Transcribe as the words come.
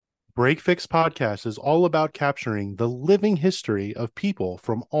Break Fix Podcast is all about capturing the living history of people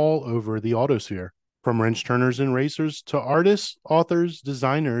from all over the autosphere, from wrench turners and racers to artists, authors,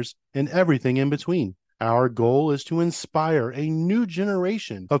 designers, and everything in between. Our goal is to inspire a new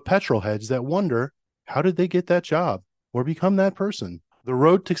generation of petrol heads that wonder, how did they get that job or become that person? The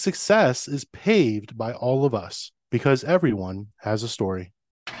road to success is paved by all of us because everyone has a story.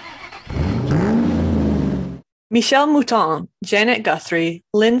 Michelle Mouton, Janet Guthrie,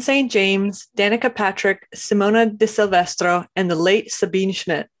 Lynn St. James, Danica Patrick, Simona De Silvestro, and the late Sabine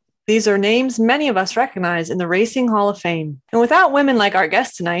Schmidt. These are names many of us recognize in the Racing Hall of Fame. And without women like our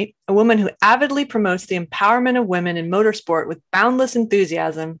guest tonight, a woman who avidly promotes the empowerment of women in motorsport with boundless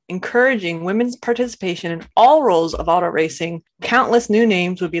enthusiasm, encouraging women's participation in all roles of auto racing, countless new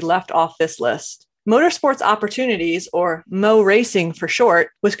names would be left off this list. Motorsports Opportunities, or Mo Racing for short,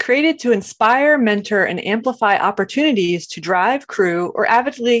 was created to inspire, mentor, and amplify opportunities to drive, crew, or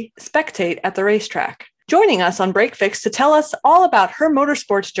avidly spectate at the racetrack. Joining us on Break Fix to tell us all about her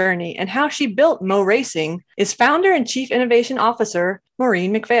motorsports journey and how she built Mo Racing is founder and chief innovation officer,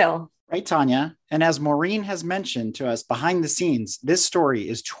 Maureen McPhail. Right, Tanya. And as Maureen has mentioned to us behind the scenes, this story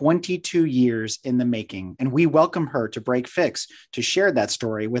is 22 years in the making, and we welcome her to Break Fix to share that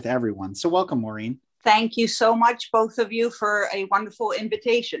story with everyone. So welcome, Maureen. Thank you so much, both of you, for a wonderful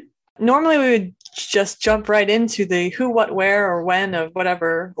invitation. Normally, we would just jump right into the who, what, where, or when of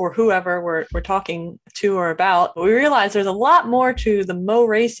whatever or whoever we're talking to or about. But we realize there's a lot more to the Mo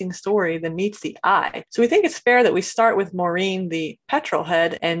Racing story than meets the eye. So we think it's fair that we start with Maureen, the petrol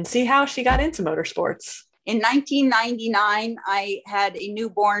head, and see how she got into motorsports. In 1999, I had a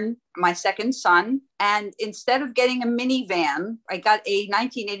newborn, my second son, and instead of getting a minivan, I got a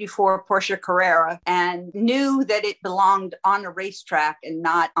 1984 Porsche Carrera and knew that it belonged on a racetrack and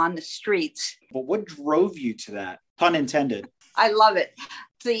not on the streets. But what drove you to that? Pun intended. I love it.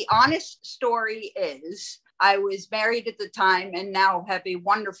 The honest story is I was married at the time and now have a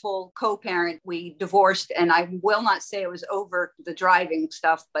wonderful co-parent. We divorced, and I will not say it was over the driving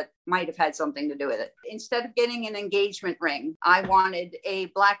stuff, but might have had something to do with it. Instead of getting an engagement ring, I wanted a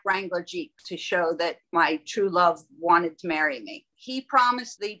black Wrangler Jeep to show that my true love wanted to marry me. He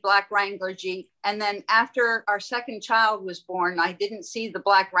promised the black Wrangler Jeep. And then after our second child was born, I didn't see the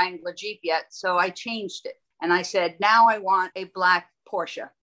black Wrangler Jeep yet. So I changed it. And I said, now I want a black Porsche.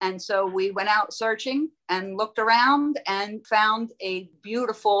 And so we went out searching and looked around and found a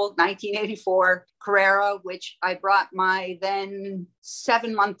beautiful 1984 Carrera, which I brought my then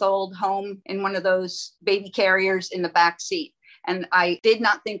 7-month-old home in one of those baby carriers in the back seat. And I did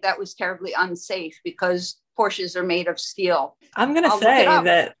not think that was terribly unsafe because Porsches are made of steel. I'm going to say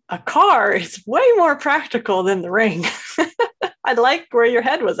that a car is way more practical than the ring. I like where your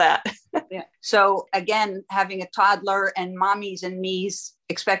head was at. Yeah. So again, having a toddler and mommies and me's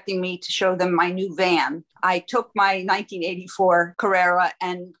expecting me to show them my new van, I took my 1984 Carrera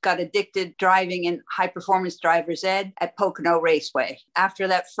and got addicted driving in high performance driver's ed at Pocono Raceway. After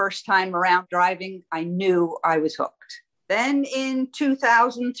that first time around driving, I knew I was hooked. Then in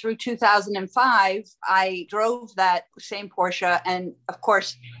 2000 through 2005, I drove that same Porsche. And of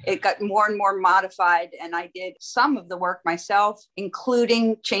course, it got more and more modified. And I did some of the work myself,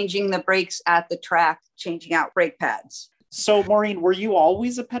 including changing the brakes at the track, changing out brake pads. So, Maureen, were you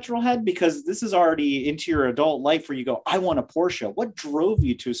always a petrol head? Because this is already into your adult life where you go, I want a Porsche. What drove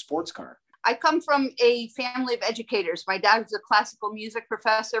you to a sports car? I come from a family of educators. My dad was a classical music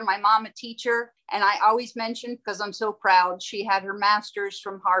professor, my mom a teacher. And I always mention, because I'm so proud, she had her master's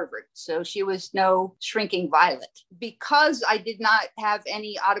from Harvard. So she was no shrinking violet. Because I did not have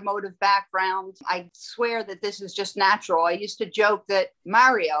any automotive background, I swear that this is just natural. I used to joke that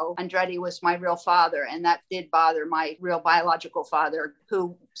Mario Andretti was my real father. And that did bother my real biological father,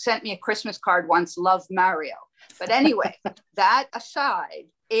 who sent me a Christmas card once, love Mario. But anyway, that aside,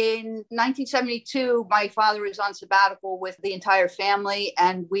 in 1972, my father was on sabbatical with the entire family,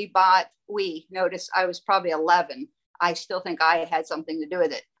 and notice I was probably 11. I still think I had something to do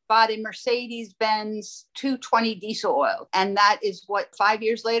with it. Bought a Mercedes-Benz 220 diesel oil. And that is what 5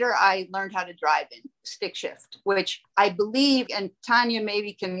 years later, I learned how to drive in stick shift, which I believe, and Tanya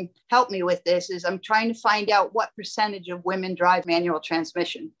maybe can help me with this, is I'm trying to find out what percentage of women drive manual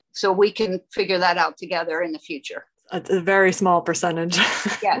transmission. So we can figure that out together in the future. It's a very small percentage.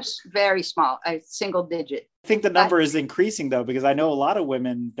 Yes, very small, a single digit. I think the number is increasing though, because I know a lot of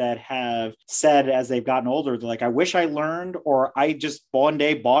women that have said as they've gotten older, they're like, I wish I learned, or I just one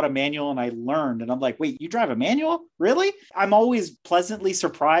day bought a manual and I learned. And I'm like, wait, you drive a manual? Really? I'm always pleasantly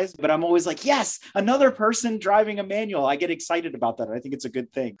surprised, but I'm always like, yes, another person driving a manual. I get excited about that. I think it's a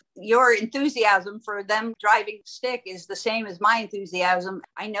good thing. Your enthusiasm for them driving stick is the same as my enthusiasm.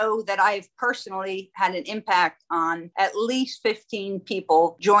 I know that I've personally had an impact on at least 15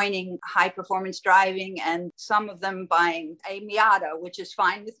 people joining high performance driving, and some of them buying a Miata, which is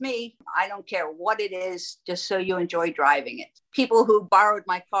fine with me. I don't care what it is, just so you enjoy driving it. People who borrowed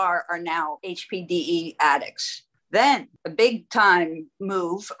my car are now HPDE addicts. Then a big time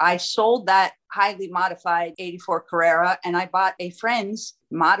move, I sold that highly modified 84 Carrera and I bought a friend's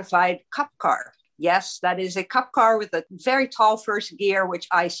modified cup car. Yes, that is a cup car with a very tall first gear, which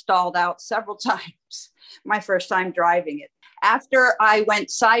I stalled out several times my first time driving it. After I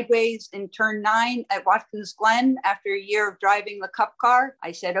went sideways in turn 9 at Watkins Glen, after a year of driving the cup car,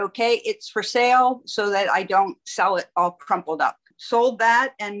 I said, okay, it's for sale so that I don't sell it all crumpled up. Sold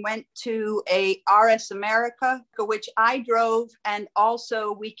that and went to a RS America, which I drove. And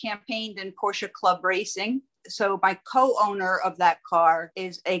also we campaigned in Porsche Club Racing. So my co-owner of that car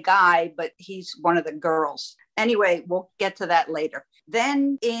is a guy, but he's one of the girls. Anyway, we'll get to that later.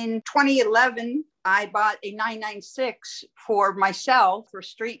 Then in 2011, I bought a 996 for myself for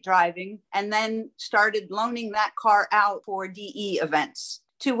street driving, and then started loaning that car out for DE events.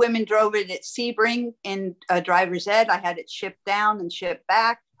 2 women drove it at Sebring in driver's ed. I had it shipped down and shipped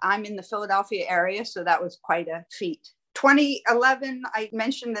back. I'm in the Philadelphia area, so that was quite a feat. 2011, I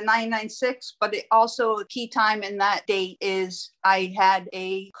mentioned the 996, but it also a key time in that date is I had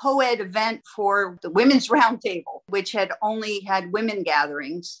a co-ed event for the Women's Roundtable, which had only had women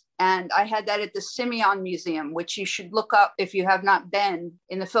gatherings. And I had that at the Simeon Museum, which you should look up if you have not been.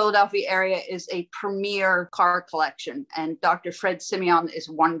 In the Philadelphia area is a premier car collection. And Dr. Fred Simeon is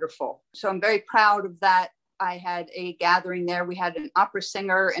wonderful. So I'm very proud of that. I had a gathering there. We had an opera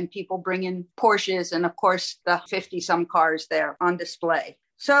singer and people bringing Porsches and of course the 50 some cars there on display.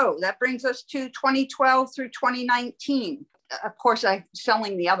 So that brings us to 2012 through 2019. Of course, I'm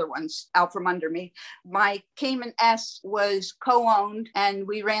selling the other ones out from under me. My Cayman S was co-owned and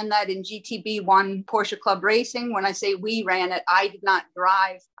we ran that in GTB1 Porsche Club Racing. When I say we ran it, I did not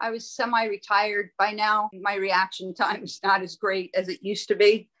drive. I was semi-retired by now. My reaction time is not as great as it used to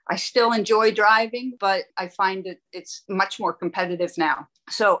be. I still enjoy driving, but I find it's much more competitive now.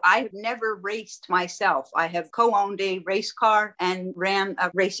 So I have never raced myself. I have co-owned a race car and ran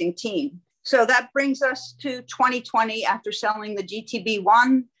a racing team. So that brings us to 2020. After selling the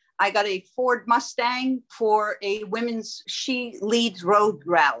GTB1, I got a Ford Mustang for a women's She Leads Road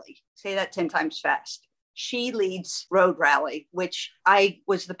Rally. Say that 10 times fast. She Leads Road Rally, which I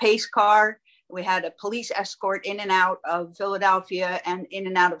was the pace car. We had a police escort in and out of Philadelphia and in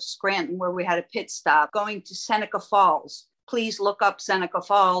and out of Scranton, where we had a pit stop going to Seneca Falls. Please look up Seneca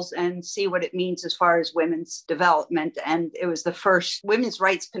Falls and see what it means as far as women's development. And it was the first women's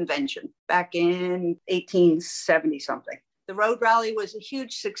rights convention back in 1870 something. The road rally was a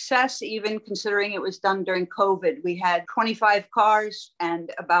huge success, even considering it was done during COVID. We had 25 cars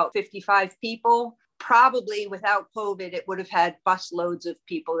and about 55 people. Probably without COVID, it would have had bus loads of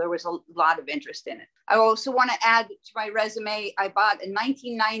people. There was a lot of interest in it. I also want to add to my resume, I bought a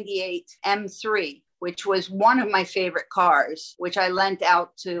 1998 M3, which was one of my favorite cars, which I lent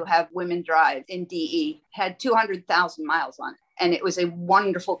out to have women drive in DE. Had 200,000 miles on it. And it was a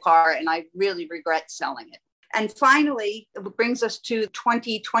wonderful car, and I really regret selling it. And finally, it brings us to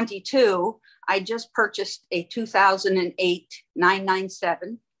 2022. I just purchased a 2008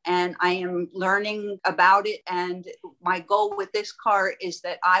 997. And I am learning about it. And my goal with this car is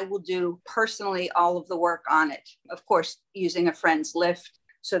that I will do personally all of the work on it, of course, using a friend's lift.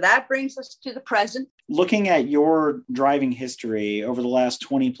 So that brings us to the present. Looking at your driving history over the last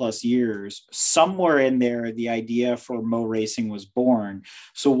 20 plus years, somewhere in there, the idea for Mo Racing was born.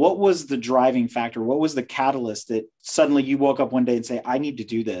 So what was the driving factor? What was the catalyst that suddenly you woke up one day and say, I need to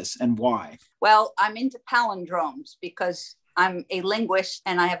do this, and why? Well, I'm into palindromes because I'm a linguist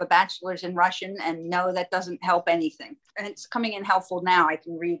and I have a bachelor's in Russian, and no, that doesn't help anything. And it's coming in helpful now. I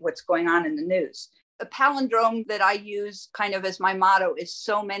can read what's going on in the news. A palindrome that I use kind of as my motto is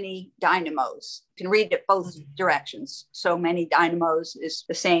so many dynamos. You can read it both directions. So many dynamos is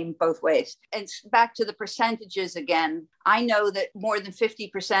the same both ways. And back to the percentages again. I know that more than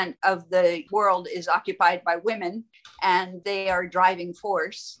 50% of the world is occupied by women, and they are driving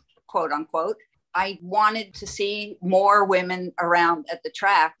force, quote unquote. I wanted to see more women around at the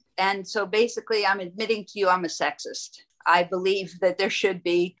track. And so basically, I'm admitting to you I'm a sexist. I believe that there should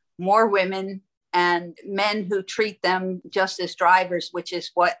be more women and men who treat them just as drivers, which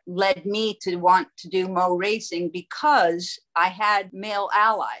is what led me to want to do Mo Racing, because I had male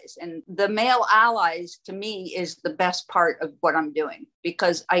allies. And the male allies to me is the best part of what I'm doing,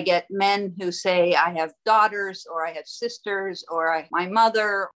 because I get men who say, I have daughters, or I have sisters, or my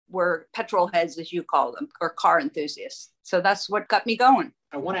mother, were petrol heads, as you call them, or car enthusiasts. So that's what got me going.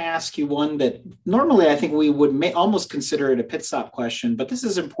 I want to ask you one that normally I think we would almost consider it a pit stop question, but this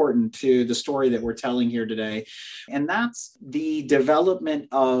is important to the story that we're telling here today. And that's the development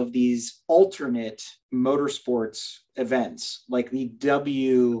of these alternate motorsports events like the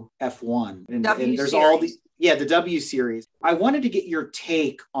WF1. And there's all these. Yeah, the W series. I wanted to get your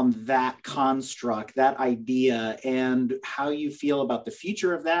take on that construct, that idea, and how you feel about the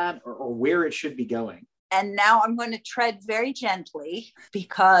future of that, or where it should be going. And now I'm going to tread very gently,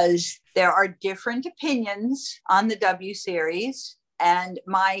 because there are different opinions on the W series. And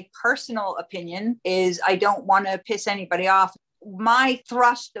my personal opinion is I don't want to piss anybody off. My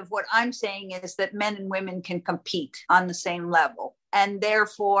thrust of what I'm saying is that men and women can compete on the same level. And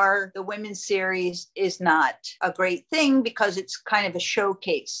therefore, the women's series is not a great thing because it's kind of a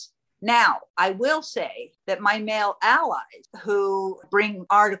showcase. Now, I will say that my male allies who bring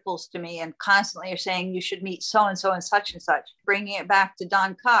articles to me and constantly are saying you should meet so-and-so and such, bringing it back to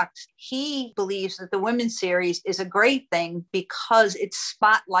Don Cox, he believes that the women's series is a great thing because it's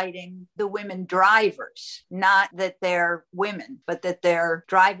spotlighting the women drivers, not that they're women, but that they're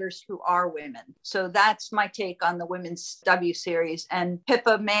drivers who are women. So that's my take on the women's W series. And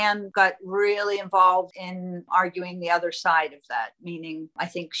Pippa Mann got really involved in arguing the other side of that, meaning I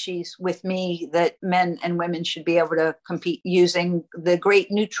think she's with me that men and women should be able to compete using the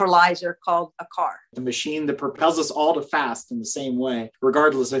great neutralizer called a car. The machine that propels us all to fast in the same way,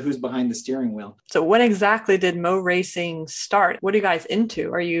 regardless of who's behind the steering wheel. So when exactly did Mo Racing start? What are you guys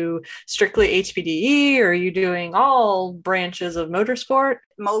into? Are you strictly HPDE, or are you doing all branches of motorsport?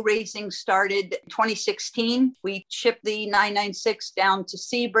 Mo Racing started 2016. We shipped the 996 down to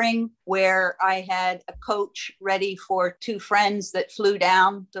Sebring, where I had a coach ready for two friends that flew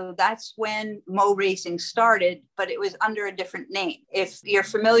down. So that's when Mo Racing started, but it was under a different name. If you're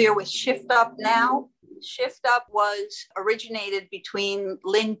familiar with Shift Up Now, Shift Up was originated between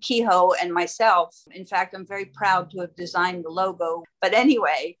Lynn Kehoe and myself. In fact, I'm very proud to have designed the logo. But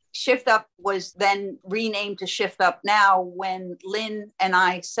anyway, Shift Up was then renamed to Shift Up Now when Lynn and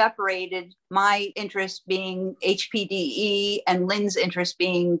I separated, my interest being HPDE and Lynn's interest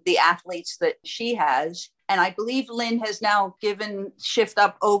being the athletes that she has. And I believe Lynn has now given Shift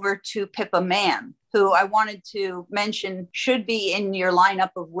Up over to Pippa Mann, who I wanted to mention should be in your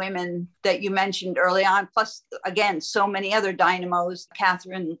lineup of women that you mentioned early on. Plus, again, so many other dynamos,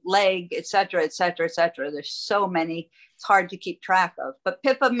 Catherine Legg, et cetera, et cetera, et cetera. There's so many, it's hard to keep track of. But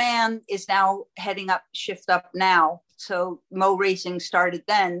Pippa Mann is now heading up Shift Up Now. So Mo Racing started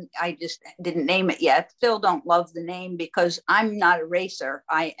then. I just didn't name it yet. Still don't love the name because I'm not a racer.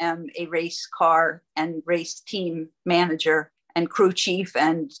 I am a race car and race team manager and crew chief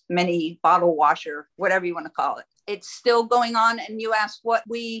and many bottle washer, whatever you want to call it. It's still going on. And you asked what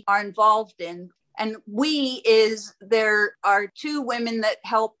we are involved in. And there are two women that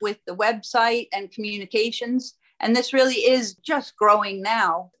help with the website and communications. And this really is just growing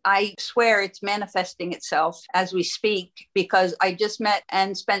now. I swear it's manifesting itself as we speak, because I just met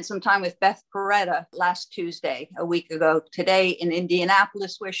and spent some time with Beth Peretta last Tuesday, a week ago today, in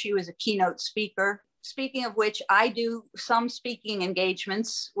Indianapolis, where she was a keynote speaker. Speaking of which, I do some speaking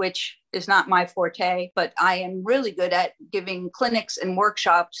engagements, which is not my forte, but I am really good at giving clinics and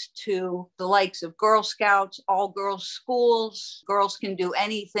workshops to the likes of Girl Scouts, all girls schools, girls can do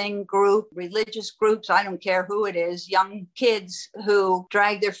anything group, religious groups, I don't care who it is, young kids who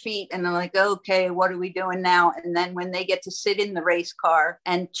drag their feet and they're like, okay, what are we doing now? And then when they get to sit in the race car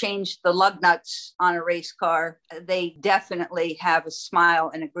and change the lug nuts on a race car, they definitely have a smile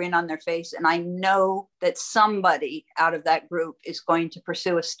and a grin on their face. And I know that somebody out of that group is going to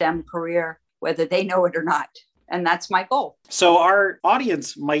pursue a STEM career, whether they know it or not. And that's my goal. So our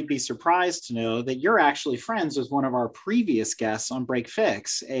audience might be surprised to know that you're actually friends with one of our previous guests on Break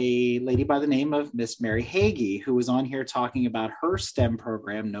Fix, a lady by the name of Miss Mary Hagee, who was on here talking about her STEM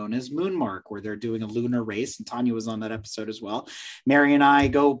program known as Moonmark, where they're doing a lunar race. And Tanya was on that episode as well. Mary and I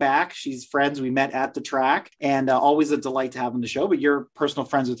go back. She's friends. We met at the track, and always a delight to have on the show. But you're personal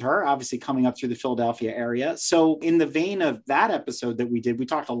friends with her, obviously coming up through the Philadelphia area. So in the vein of that episode that we did, we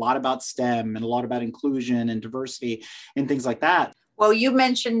talked a lot about STEM and a lot about inclusion and diversity and things like that. Well, you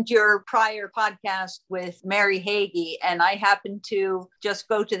mentioned your prior podcast with Mary Hagee, and I happened to just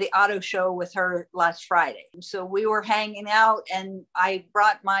go to the auto show with her last Friday. So we were hanging out, and I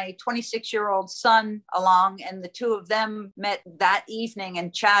brought my 26-year-old son along, and the two of them met that evening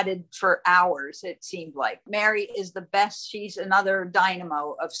and chatted for hours, it seemed like. Mary is the best. She's another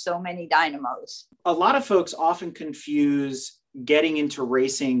dynamo of so many dynamos. A lot of folks often confuse getting into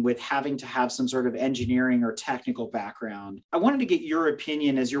racing with having to have some sort of engineering or technical background. I wanted to get your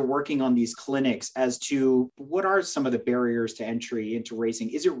opinion as you're working on these clinics as to what are some of the barriers to entry into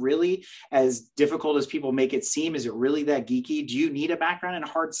racing? Is it really as difficult as people make it seem? Is it really that geeky? Do you need a background in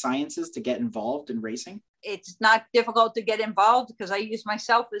hard sciences to get involved in racing? It's not difficult to get involved because I use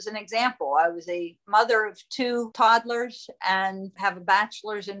myself as an example. I was a mother of 2 toddlers and have a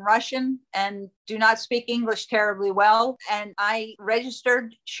bachelor's in Russian and do not speak English terribly well. And I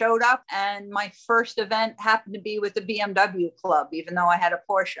registered, showed up, and my first event happened to be with the BMW club, even though I had a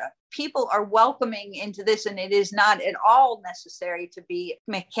Porsche. People are welcoming into this, and it is not at all necessary to be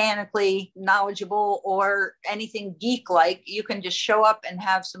mechanically knowledgeable or anything geek-like. You can just show up and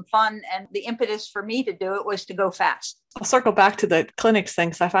have some fun. And the impetus for me to do it was to go fast. I'll circle back to the clinics thing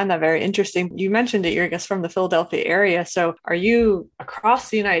because I find that very interesting. You mentioned that you're, I guess, from the Philadelphia area. So are you across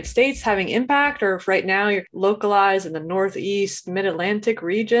the United States having impact, or if right now you're localized in the Northeast, Mid-Atlantic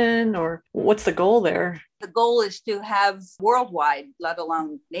region, or what's the goal there? The goal is to have worldwide, let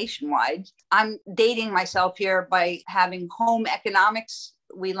alone nationwide. I'm dating myself here by having home economics.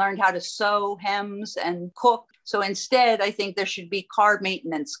 We learned how to sew hems and cook. So instead, I think there should be car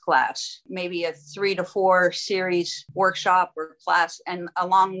maintenance class, maybe a 3 to 4 series workshop or class, and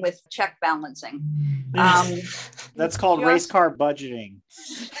along with check balancing. That's called race car budgeting.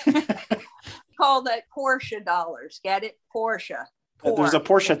 Call that Porsche dollars. Get it? Porsche. There's a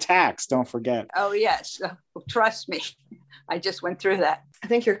Porsche tax, don't forget. Oh, yes. Trust me. I just went through that. I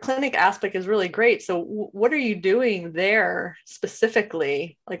think your clinic aspect is really great. So what are you doing there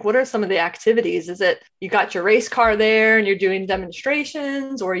specifically? Like, what are some of the activities? Is it you got your race car there and you're doing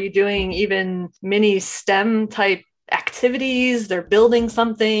demonstrations, or are you doing even mini STEM type activities? They're building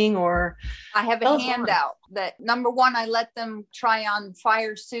something, or I have a handout that, number one, I let them try on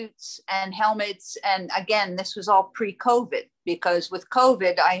fire suits and helmets. And again, this was all pre-COVID, because with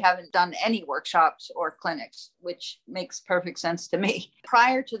COVID, I haven't done any workshops or clinics, which makes perfect sense to me.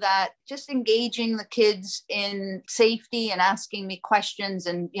 Prior to that, just engaging the kids in safety and asking me questions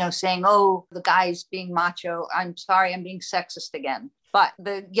and, saying, oh, the guy's being macho. I'm sorry, I'm being sexist again. But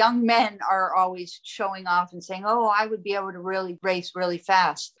the young men are always showing off and saying, oh, I would be able to really race really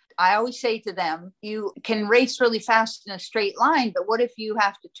fast. I always say to them, you can race really fast in a straight line, but what if you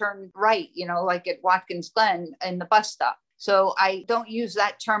have to turn right, like at Watkins Glen in the bus stop? So I don't use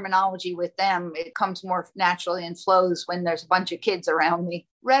that terminology with them. It comes more naturally and flows when there's a bunch of kids around me.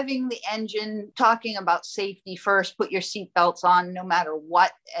 Revving the engine, talking about safety first, put your seatbelts on no matter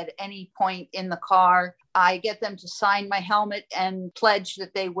what at any point in the car. I get them to sign my helmet and pledge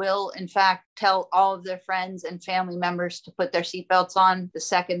that they will, in fact, tell all of their friends and family members to put their seatbelts on the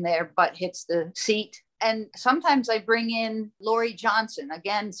second their butt hits the seat. And sometimes I bring in Lori Johnson,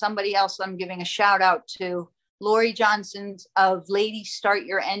 again, somebody else I'm giving a shout out to. Lori Johnson of Ladies Start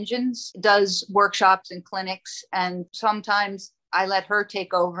Your Engines does workshops and clinics, and sometimes I let her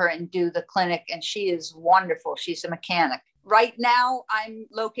take over and do the clinic, and she is wonderful. She's a mechanic. Right now, I'm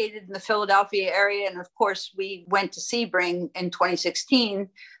located in the Philadelphia area, and of course, we went to Sebring in 2016.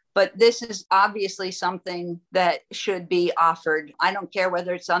 But this is obviously something that should be offered. I don't care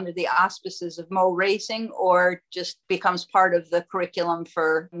whether it's under the auspices of Mo Racing or just becomes part of the curriculum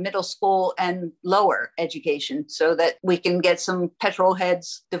for middle school and lower education, so that we can get some petrol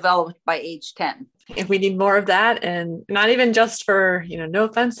heads developed by age 10. If we need more of that, and not even just for, no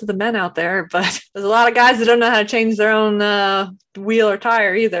offense to the men out there, but there's a lot of guys that don't know how to change their own wheel or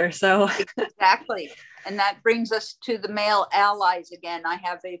tire either. So exactly. And that brings us to the male allies again. I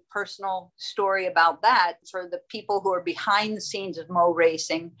have a personal story about that for the people who are behind the scenes of Mo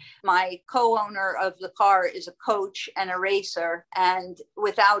Racing. My co-owner of the car is a coach and a racer, and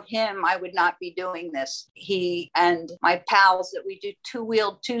without him, I would not be doing this. He and my pals that we do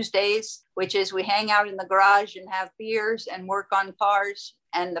Two-Wheeled Tuesdays, which is we hang out in the garage and have beers and work on cars.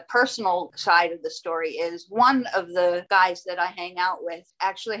 And the personal side of the story is one of the guys that I hang out with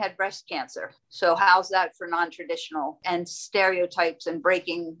actually had breast cancer. So how's that for non-traditional and stereotypes and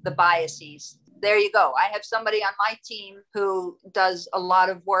breaking the biases? There you go. I have somebody on my team who does a lot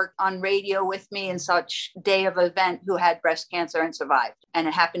of work on radio with me and such, day of event, who had breast cancer and survived. And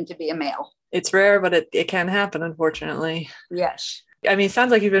it happened to be a male. It's rare, but it can happen, unfortunately. Yes. I mean, it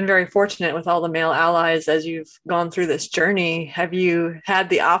sounds like you've been very fortunate with all the male allies as you've gone through this journey. Have you had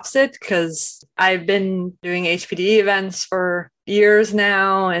the opposite? Because I've been doing HPDE events for years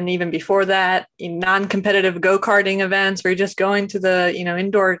now, and even before that, in non-competitive go-karting events where you're just going to the,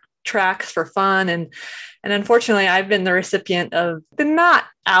 indoor tracks for fun. And unfortunately, I've been the recipient of the not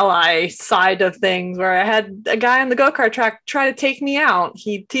ally side of things, where I had a guy on the go-kart track try to take me out.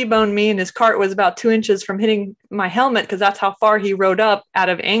 He T-boned me and his cart was about 2 inches from hitting my helmet, because that's how far he rode up out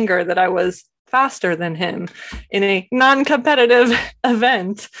of anger that I was faster than him in a non-competitive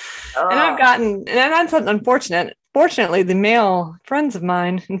event. And that's unfortunate. Fortunately, the male friends of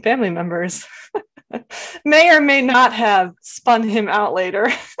mine and family members may or may not have spun him out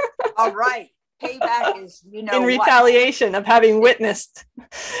later. All right. Payback is, in retaliation of having witnessed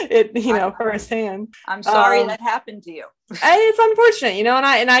it, firsthand. I'm sorry that happened to you. It's unfortunate,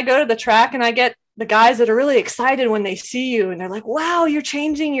 and I go to the track and I get the guys that are really excited when they see you and they're like, wow, you're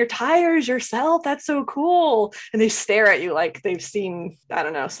changing your tires yourself. That's so cool. And they stare at you like they've seen, I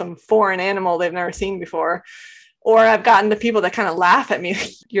don't know, some foreign animal they've never seen before. Or I've gotten the people that kind of laugh at me.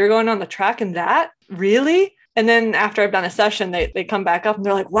 You're going on the track and that? Really? And then after I've done a session, they come back up and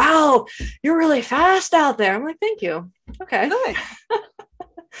they're like, wow, you're really fast out there. I'm like, thank you. Okay. Good.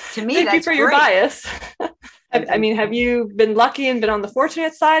 To me, thank that's you for your great. bias. Have you been lucky and been on the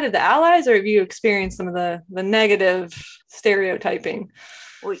fortunate side of the allies, or have you experienced some of the negative stereotyping?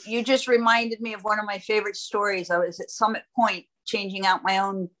 Well, you just reminded me of one of my favorite stories. I was at Summit Point changing out my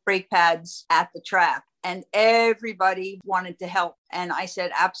own brake pads at the track, and everybody wanted to help. And I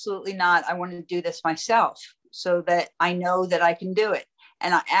said, absolutely not. I want to do this myself so that I know that I can do it.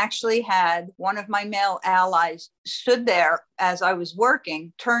 And I actually had one of my male allies stood there as I was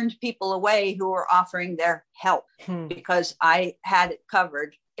working, turned people away who were offering their help because I had it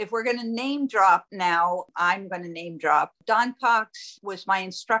covered. If we're going to name drop now, I'm going to name drop. Don Cox was my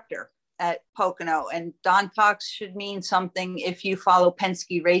instructor at Pocono, and Don Cox should mean something if you follow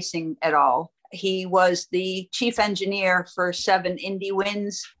Penske Racing at all. He was the chief engineer for 7 Indy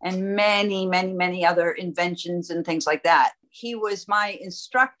wins and many, many, many other inventions and things like that. He was my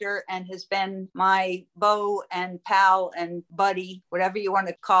instructor and has been my beau and pal and buddy, whatever you want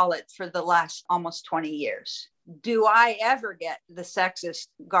to call it, for the last almost 20 years. Do I ever get the sexist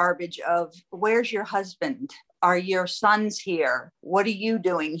garbage of, where's your husband? Are your sons here? What are you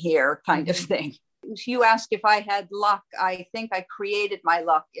doing here? Kind of thing. You ask if I had luck. I think I created my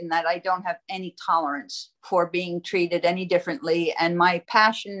luck in that I don't have any tolerance for being treated any differently. And my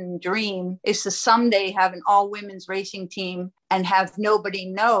passion and dream is to someday have an all women's racing team and have nobody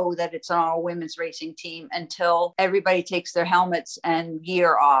know that it's an all women's racing team until everybody takes their helmets and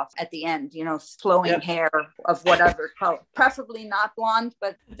gear off at the end, flowing hair of whatever color, preferably not blonde,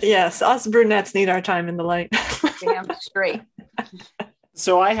 but yes, us brunettes need our time in the light. Damn straight.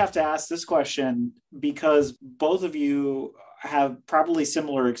 So I have to ask this question because both of you have probably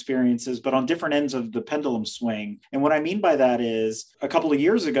similar experiences, but on different ends of the pendulum swing. And what I mean by that is a couple of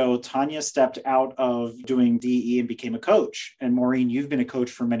years ago, Tanya stepped out of doing DE and became a coach. And Maureen, you've been a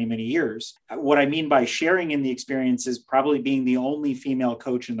coach for many, many years. What I mean by sharing in the experience is probably being the only female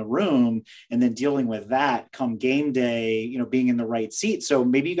coach in the room and then dealing with that come game day, being in the right seat. So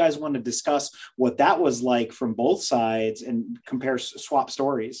maybe you guys want to discuss what that was like from both sides and swap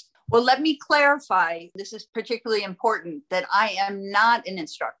stories. Well, let me clarify. This is particularly important that I am not an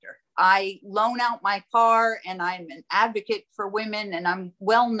instructor. I loan out my car and I'm an advocate for women and I'm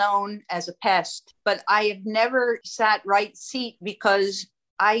well known as a pest, but I have never sat right seat because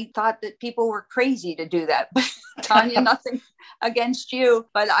I thought that people were crazy to do that. Tanya, nothing against you,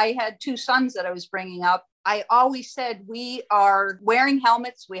 but I had 2 sons that I was bringing up. I always said we are wearing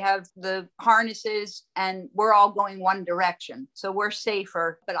helmets, we have the harnesses, and we're all going one direction. So we're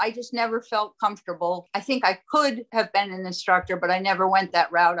safer, but I just never felt comfortable. I think I could have been an instructor, but I never went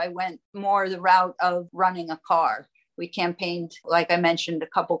that route. I went more the route of running a car. We campaigned, like I mentioned, a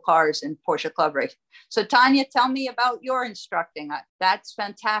couple cars in Porsche Club Race. So Tanya, tell me about your instructing. That's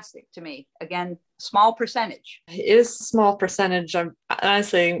fantastic to me. Again, small percentage. It is a small percentage. I'm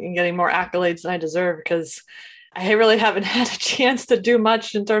honestly getting more accolades than I deserve because I really haven't had a chance to do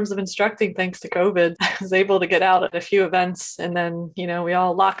much in terms of instructing thanks to COVID. I was able to get out at a few events and then, we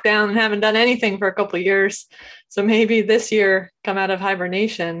all locked down and haven't done anything for a couple of years. So maybe this year come out of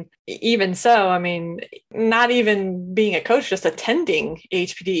hibernation. Even so, I mean, not even being a coach, just attending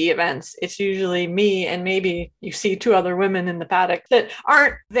HPDE events. It's usually me and maybe you see two other women in the paddock that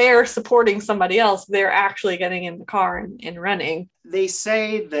aren't there supporting somebody else. They're actually getting in the car and running. They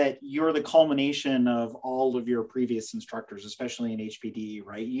say that you're the culmination of all of your previous instructors, especially in HPDE,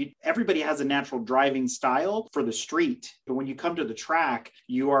 right? Everybody has a natural driving style for the street. But when you come to the track,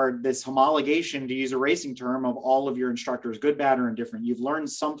 you are this homologation, to use a racing term, of all of your instructors, good, bad, or indifferent. You've learned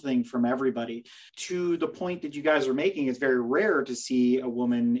something from everybody. To the point that you guys are making, it's very rare to see a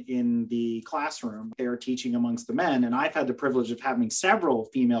woman in the classroom. They are teaching amongst the men. And I've had the privilege of having several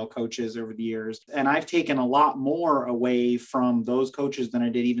female coaches over the years. And I've taken a lot more away from those coaches than I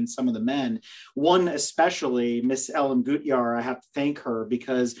did even some of the men. One especially, Miss Ellen Gutjahr, I have to thank her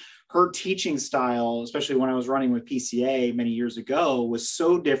because her teaching style, especially when I was running with PCA many years ago, was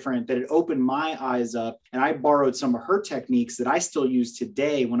so different that it opened my eyes up. And I borrowed some of her techniques that I still use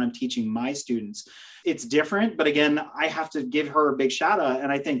today when I'm teaching my students. It's different, but again, I have to give her a big shout out.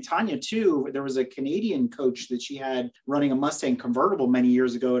 And I think Tanya too, there was a Canadian coach that she had running a Mustang convertible many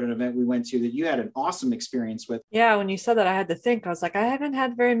years ago at an event we went to that you had an awesome experience with. Yeah, when you said that, I had to think. I was like, I haven't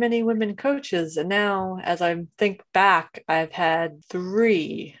had very many women coaches. And now as I think back, I've had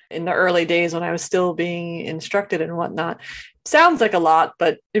 3 in the early days when I was still being instructed and whatnot. Sounds like a lot,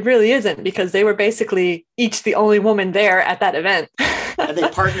 but it really isn't, because they were basically each the only woman there at that event. And they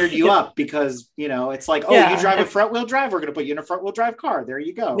partnered you up because, it's like, oh, you drive a front wheel drive. We're going to put you in a front wheel drive car. There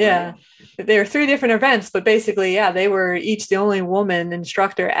you go. Yeah. Right? There were 3 different events, but basically, yeah, they were each the only woman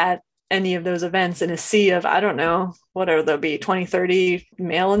instructor at any of those events in a sea of, I don't know, whatever there'll be, 20, 30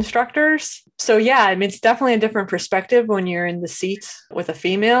 male instructors. So yeah, I mean, it's definitely a different perspective when you're in the seat with a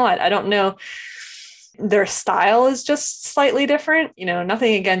female. I don't know. Their style is just slightly different,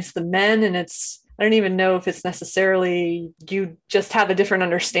 nothing against the men. And I don't even know if it's necessarily you just have a different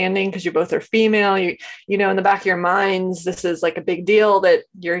understanding because you both are female. You in the back of your minds, this is like a big deal that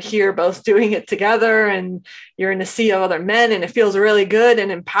you're here both doing it together and you're in a sea of other men. And it feels really good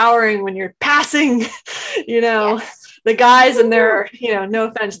and empowering when you're passing, Yes. the guys and their, no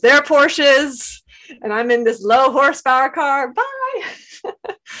offense, their Porsches. And I'm in this low horsepower car. Bye.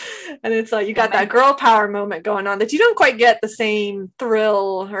 And it's like you got that girl power moment going on that you don't quite get the same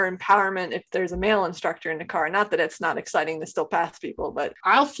thrill or empowerment if there's a male instructor in the car. Not that it's not exciting to still pass people, but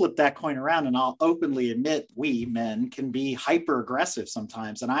I'll flip that coin around and I'll openly admit we men can be hyper aggressive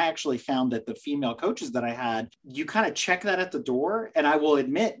sometimes. And I actually found that the female coaches that I had, you kind of check that at the door. And I will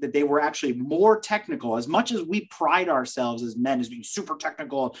admit that they were actually more technical. As much as we pride ourselves as men as being super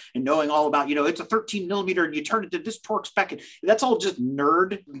technical and knowing all about, it's a 13 millimeter and you turn it to this torque spec. And that's all just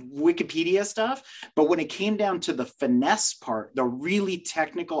nerd Wikipedia stuff. But when it came down to the finesse part, the really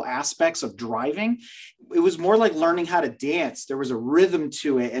technical aspects of driving, it was more like learning how to dance. There was a rhythm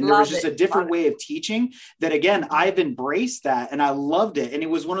to it. And there was just a different way of teaching that, again, I've embraced that and I loved it. And it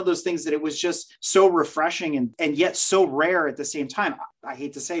was one of those things that it was just so refreshing and yet so rare at the same time. I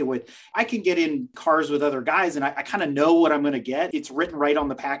hate to say it, I can get in cars with other guys and I kind of know what I'm going to get. It's written right on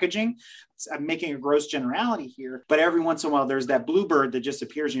the packaging. I'm making a gross generality here, but every once in a while, there's that bluebird that just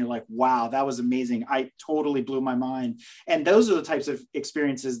appears and you're like, wow, that was amazing. I totally blew my mind. And those are the types of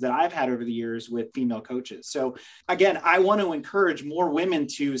experiences that I've had over the years with female coaches. So again, I want to encourage more women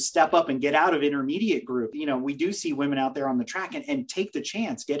to step up and get out of intermediate group. We do see women out there on the track and take the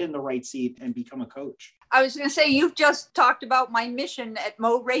chance, get in the right seat and become a coach. I was going to say, you've just talked about my mission at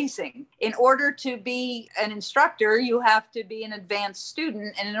Mo Racing. In order to be an instructor, you have to be an advanced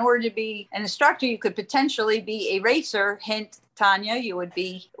student. And in order to be an instructor, you could potentially be a racer. Hint, Tanya, you would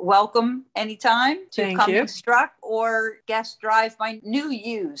be welcome anytime to come instruct or guest drive my new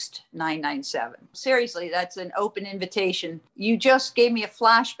used 997. Seriously, that's an open invitation. You just gave me a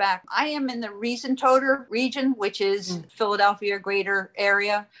flashback. I am in the Riesentoter region, which is Philadelphia greater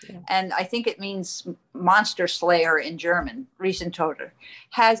area. Yeah. And I think it means monster slayer in German. Riesentoter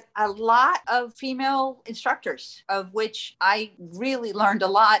has a lot of female instructors, of which I really learned a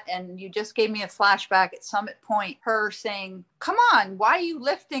lot. And you just gave me a flashback at Summit Point, her saying, come on, why are you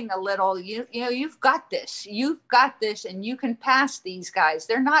lifting a little? You've got this, and you can pass these guys.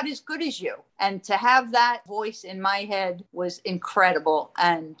 They're not as good as you. And to have that voice in my head was incredible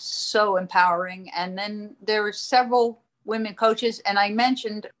and so empowering. And then there were several women coaches. And I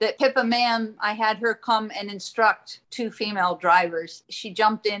mentioned that Pippa Mann, I had her come and instruct 2 female drivers. She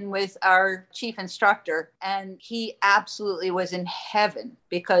jumped in with our chief instructor and he absolutely was in heaven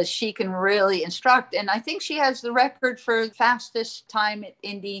because she can really instruct. And I think she has the record for fastest time at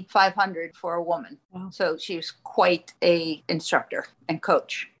Indy 500 for a woman. Wow. So she was quite a instructor and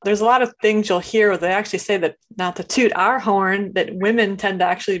coach. There's a lot of things you'll hear where they actually say that, not to toot our horn, that women tend to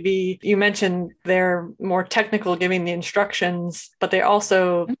actually be, you mentioned they're more technical giving the instructions, but there's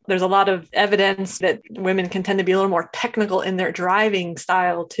a lot of evidence that women can tend to be a little more technical in their driving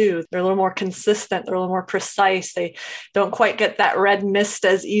style too. They're a little more consistent. They're a little more precise. They don't quite get that red mist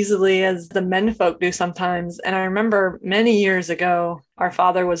as easily as the men folk do sometimes. And I remember many years ago, our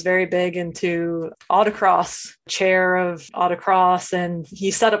father was very big into autocross, chair of autocross, and he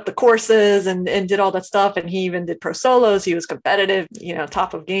set up the courses and did all that stuff. And he even did pro solos. He was competitive,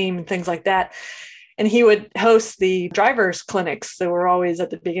 top of game and things like that. And he would host the drivers' clinics that were always at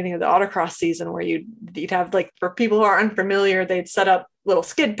the beginning of the autocross season, where you'd have, like, for people who are unfamiliar, they'd set up little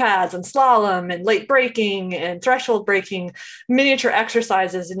skid pads and slalom and late braking and threshold braking, miniature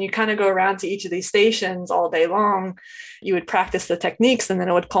exercises. And you kind of go around to each of these stations all day long. You would practice the techniques, and then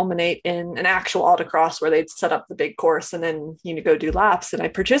it would culminate in an actual autocross where they'd set up the big course and then go do laps. And I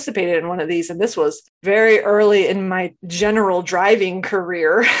participated in one of these, and this was very early in my general driving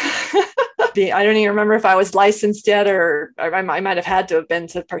career. I don't even remember if I was licensed yet, or I might have had to have been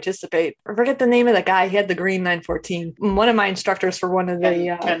to participate. I forget the name of the guy. He had the green 914. One of my instructors for one of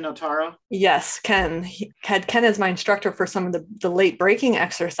the... Ken Notaro? Yes, Ken. He had Ken as my instructor for some of the late braking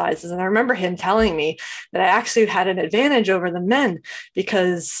exercises. And I remember him telling me that I actually had an advantage over the men,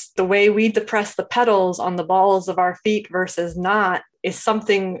 because the way we depress the pedals on the balls of our feet versus not is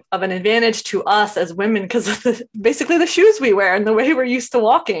something of an advantage to us as women, because of basically the shoes we wear and the way we're used to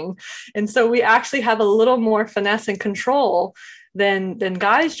walking. And so we actually have a little more finesse and control than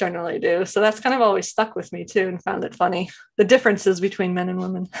guys generally do. So that's kind of always stuck with me too, and found it funny, the differences between men and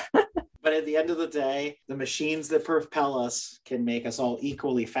women. But at the end of the day, the machines that propel us can make us all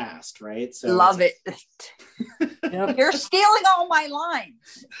equally fast, right? So love it. Yep. You're stealing all my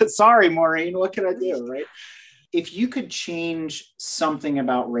lines. Sorry, Maureen, what can I do, right? If you could change something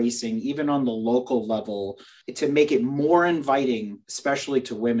about racing, even on the local level, to make it more inviting, especially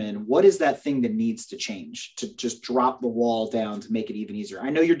to women, what is that thing that needs to change to just drop the wall down to make it even easier? I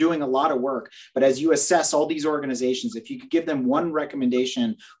know you're doing a lot of work, but as you assess all these organizations, if you could give them one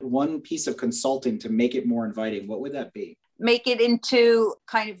recommendation, one piece of consulting to make it more inviting, what would that be? Make it into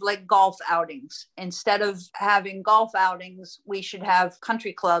kind of like golf outings. Instead of having golf outings, we should have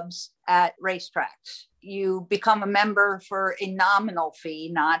country clubs at racetracks. You become a member for a nominal fee,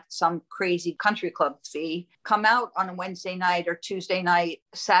 not some crazy country club fee. Come out on a Wednesday night or Tuesday night,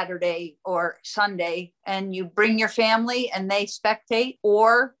 Saturday or Sunday, and you bring your family and they spectate,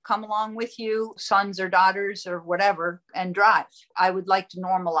 or come along with you, sons or daughters or whatever, and drive. I would like to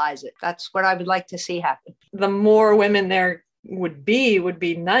normalize it. That's what I would like to see happen. The more women there would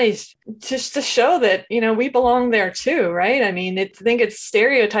be nice, just to show that, we belong there too, right? I mean, I think it's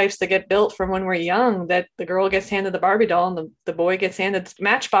stereotypes that get built from when we're young, that the girl gets handed the Barbie doll and the boy gets handed the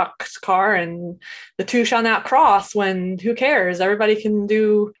Matchbox car, and the two shall not cross, when who cares? Everybody can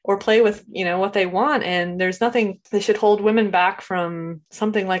do or play with, what they want. And there's nothing that should hold women back from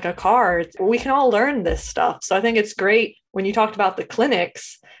something like a car. We can all learn this stuff. So I think it's great when you talked about the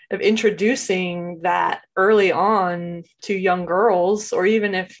clinics, of introducing that early on to young girls, or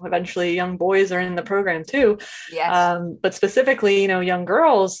even if eventually young boys are in the program too. Yes. But specifically, young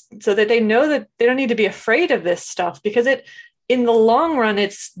girls, so that they know that they don't need to be afraid of this stuff, because in the long run,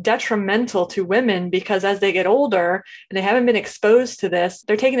 it's detrimental to women, because as they get older and they haven't been exposed to this,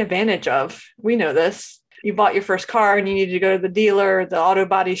 they're taken advantage of. We know this. You bought your first car and you needed to go to the dealer, the auto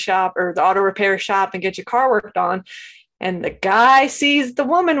body shop, or the auto repair shop and get your car worked on. And the guy sees the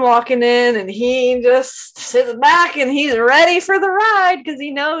woman walking in, and he just sits back and he's ready for the ride, because he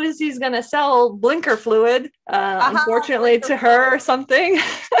knows he's going to sell blinker fluid, unfortunately, to her or something.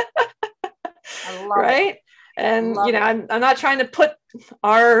 Right? It. And, I'm not trying to put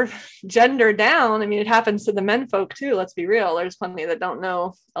our gender down. I mean, it happens to the men folk too. Let's be real. There's plenty that don't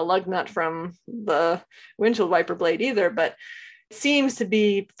know a lug nut from the windshield wiper blade either, but seems to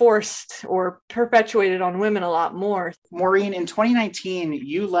be forced or perpetuated on women a lot more. Maureen, in 2019,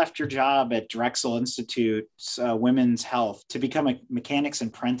 you left your job at Drexel Institute's Women's Health to become a mechanics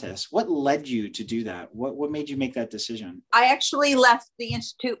apprentice. What led you to do that? What made you make that decision? I actually left the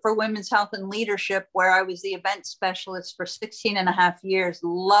Institute for Women's Health and Leadership, where I was the event specialist for 16 and a half years,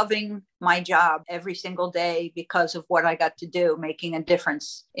 loving my job every single day because of what I got to do, making a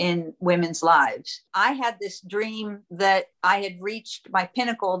difference in women's lives. I had this dream that I had reached my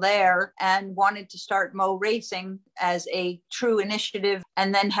pinnacle there and wanted to start Mo Racing as a true initiative,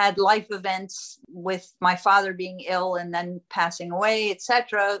 and then had life events with my father being ill and then passing away,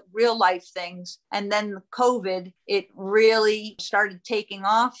 etc., real life things. And then COVID, it really started taking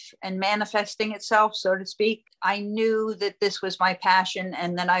off and manifesting itself, so to speak. I knew that this was my passion,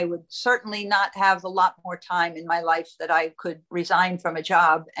 and then I would certainly not have a lot more time in my life that I could resign from a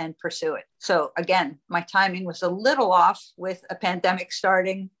job and pursue it. So again, my timing was a little off with a pandemic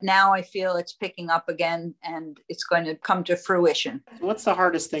starting. Now I feel it's picking up again and it's going to come to fruition. What's the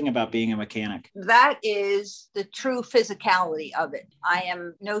hardest thing about being a mechanic? That is the true physicality of it. I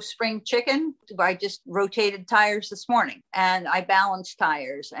am no spring chicken. I just rotated tires this morning, and I balanced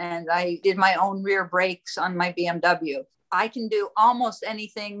tires, and I did my own rear brakes on my BMW. I can do almost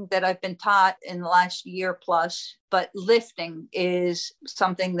anything that I've been taught in the last year plus, but lifting is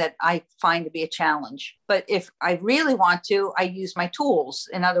something that I find to be a challenge. But if I really want to, I use my tools.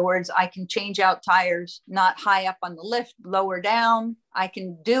 In other words, I can change out tires, not high up on the lift, lower down. I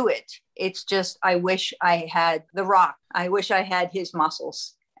can do it. It's just, I wish I had The Rock. I wish I had his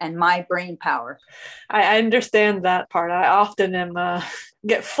muscles and my brain power. I understand that part. I often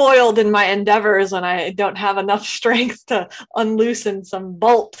get foiled in my endeavors when I don't have enough strength to unloosen some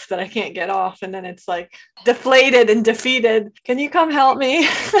bolt that I can't get off. And then it's like deflated and defeated. Can you come help me?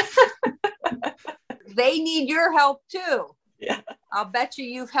 They need your help too. Yeah. I'll bet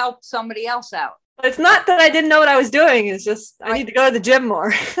you've helped somebody else out. It's not that I didn't know what I was doing. It's just I need to go to the gym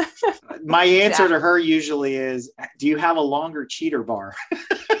more. My answer to her usually is, do you have a longer cheater bar?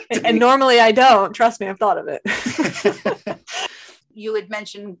 And normally I don't. Trust me, I've thought of it. You had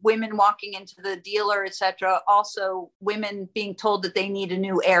mentioned women walking into the dealer, etc. Also, women being told that they need a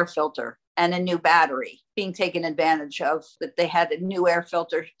new air filter and a new battery, being taken advantage of, that they had a new air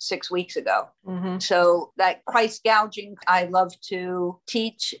filter 6 weeks ago. Mm-hmm. So that price gouging, I love to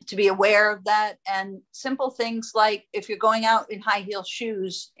teach, to be aware of that. And simple things like if you're going out in high heel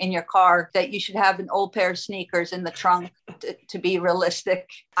shoes in your car, that you should have an old pair of sneakers in the trunk to be realistic.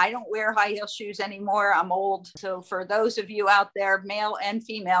 I don't wear high heel shoes anymore. I'm old. So for those of you out there, male and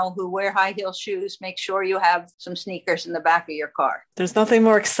female, who wear high heel shoes, make sure you have some sneakers in the back of your car. There's nothing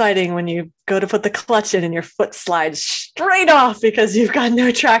more exciting when you go to put the clutch in and your foot slides straight off because you've got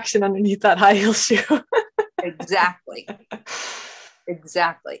no traction underneath that high heel shoe. Exactly.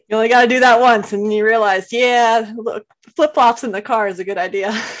 Exactly. You only got to do that once and you realize, yeah, look, flip-flops in the car is a good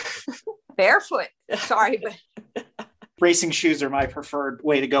idea. Barefoot. Sorry, but racing shoes are my preferred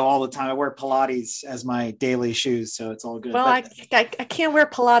way to go all the time. I wear Pilates as my daily shoes, so it's all good. Well, I can't wear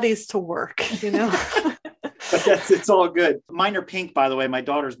Pilates to work, you know. But it's all good. Mine are pink, by the way. My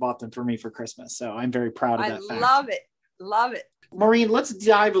daughters bought them for me for Christmas, so I'm very proud of that fact. I love it. Love it. Maureen, let's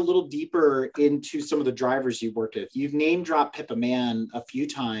dive a little deeper into some of the drivers you worked with. You've name dropped Pippa Mann a few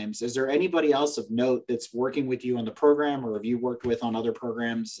times. Is there anybody else of note that's working with you on the program, or have you worked with on other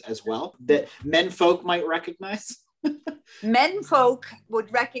programs as well that men folk might recognize? Men folk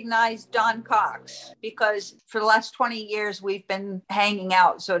would recognize Don Cox because for the last 20 years, we've been hanging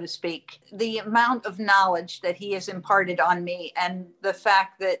out, so to speak. The amount of knowledge that he has imparted on me, and the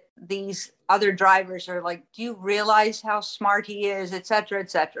fact that these other drivers are like, do you realize how smart he is, et cetera, et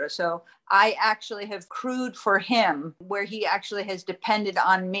cetera. So I actually have crewed for him where he actually has depended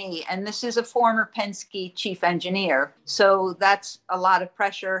on me. And this is a former Penske chief engineer. So that's a lot of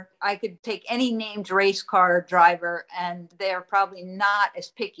pressure. I could take any named race car driver and they're probably not as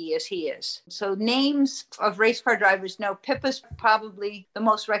picky as he is. So names of race car drivers, no, Pippa's probably the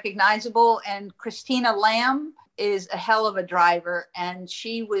most recognizable. And Christina Lamb is a hell of a driver, and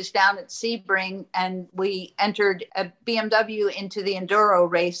she was down at Sebring, and we entered a BMW into the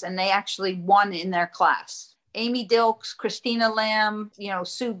enduro race, and they actually won in their class. Amy Dilks, Christina Lamb,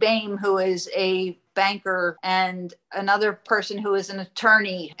 Sue Bain, who is a banker, and another person who is an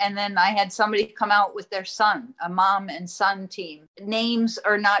attorney. And then I had somebody come out with their son, a mom and son team. Names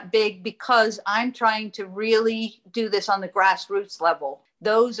are not big because I'm trying to really do this on the grassroots level.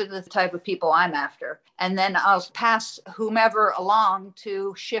 Those are the type of people I'm after. And then I'll pass whomever along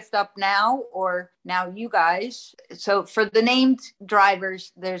to shift up now, or now you guys. So for the named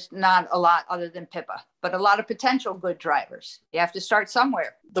drivers, there's not a lot other than Pippa, but a lot of potential good drivers. You have to start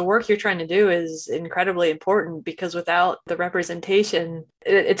somewhere. The work you're trying to do is incredibly important because without the representation,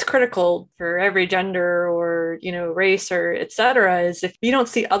 it's critical for every gender or, race or et cetera, is if you don't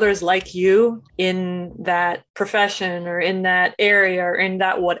see others like you in that profession or in that area or in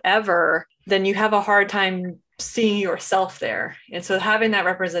that whatever, then you have a hard time seeing yourself there. And so having that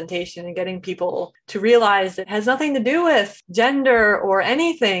representation and getting people to realize it has nothing to do with gender or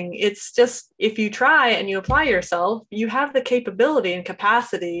anything. It's just, if you try and you apply yourself, you have the capability and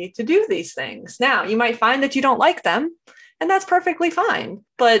capacity to do these things. Now, you might find that you don't like them, and that's perfectly fine,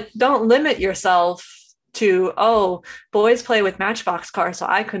 but don't limit yourself to, oh, boys play with Matchbox cars, so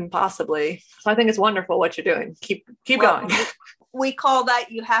I couldn't possibly. So I think it's wonderful what you're doing. Keep going. We call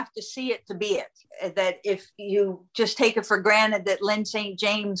that, you have to see it to be it. That if you just take it for granted that Lyn St.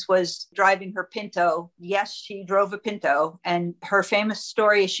 James was driving her Pinto, yes, she drove a Pinto. And her famous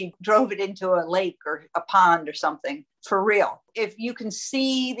story is she drove it into a lake or a pond or something, for real. If you can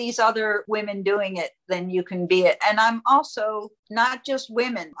see these other women doing it, then you can be it. And I'm also not just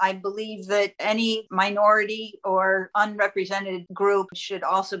women. I believe that any minority or unrepresented group should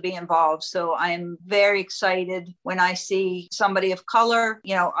also be involved. So I'm very excited when I see somebody of color,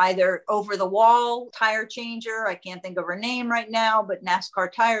 either over the wall tire changer. I can't think of her name right now, but NASCAR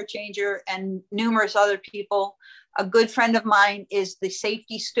tire changer and numerous other people. A good friend of mine is the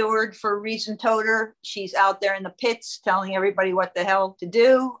safety steward for Reason Toter. She's out there in the pits telling everybody what the hell to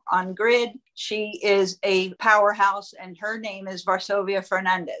do on grid. She is a powerhouse, and her name is Varsovia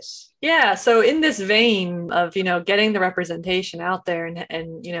Fernandez. Yeah. So in this vein of, getting the representation out there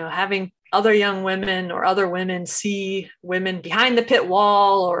and having other young women or other women see women behind the pit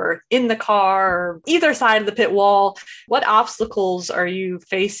wall or in the car or either side of the pit wall, what obstacles are you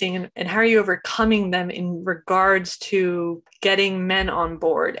facing and how are you overcoming them in regards to getting men on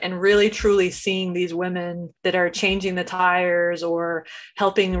board and really truly seeing these women that are changing the tires or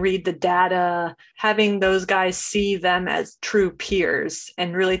helping read the data, having those guys see them as true peers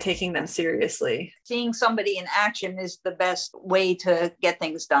and really taking them seriously? Seeing somebody in action is the best way to get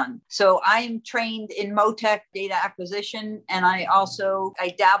things done. So I am trained in Motec data acquisition, and I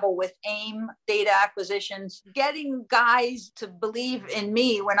dabble with AIM data acquisitions. Getting guys to believe in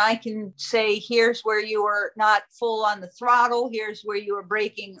me when I can say, here's where you are not full on the throttle, here's where you are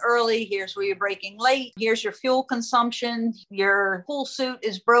braking early, here's where you're braking late, here's your fuel consumption, your pool suit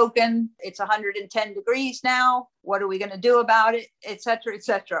is broken, it's 110 degrees now. What are we going to do about it, et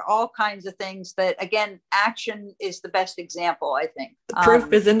cetera, all kinds of things that, again, action is the best example, I think. The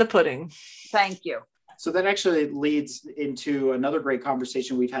proof is in the pudding. Thank you. So that actually leads into another great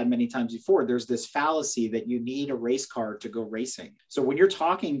conversation we've had many times before. There's this fallacy that you need a race car to go racing. So when you're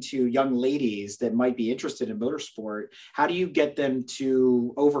talking to young ladies that might be interested in motorsport, how do you get them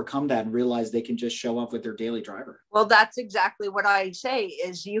to overcome that and realize they can just show up with their daily driver? Well, that's exactly what I say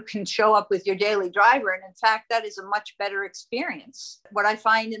is you can show up with your daily driver. And in fact, that is a much better experience. What I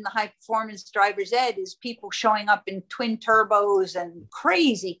find in the high performance driver's ed is people showing up in twin turbos and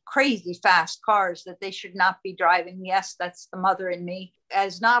crazy, crazy fast cars that they should not be driving. Yes, that's the mother in me.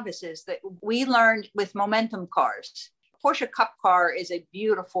 As novices, that we learned with momentum cars. Porsche Cup car is a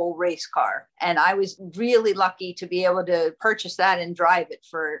beautiful race car. And I was really lucky to be able to purchase that and drive it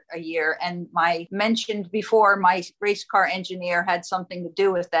for a year. And my mentioned before, my race car engineer had something to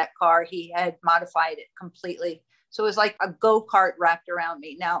do with that car. He had modified it completely. So it was like a go-kart wrapped around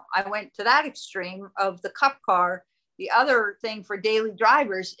me. Now, I went to that extreme of the Cup car. The other thing for daily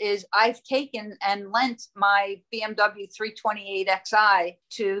drivers is I've taken and lent my BMW 328xi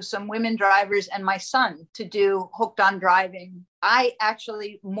to some women drivers and my son to do hooked on driving. I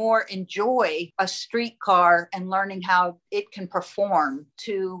actually more enjoy a street car and learning how it can perform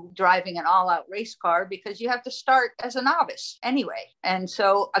to driving an all-out race car because you have to start as a novice anyway. And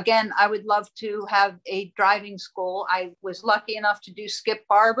so, again, I would love to have a driving school. I was lucky enough to do Skip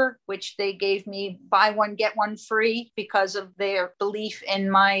Barber, which they gave me buy one, get one free because of their belief in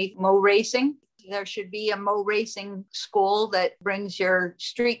my Mo Racing. There should be a Mo Racing school that brings your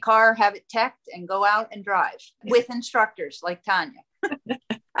street car, have it teched, and go out and drive with instructors like Tanya.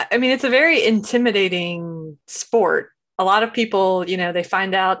 I mean, it's a very intimidating sport. A lot of people, they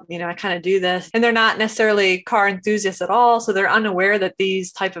find out, I kind of do this and they're not necessarily car enthusiasts at all. So they're unaware that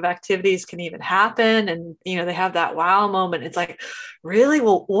these type of activities can even happen. And, they have that wow moment. It's like, really?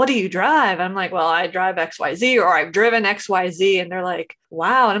 Well, what do you drive? I'm like, well, I drive XYZ or I've driven XYZ. And they're like,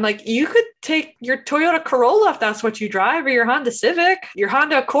 wow. And I'm like, you could take your Toyota Corolla if that's what you drive, or your Honda Civic, your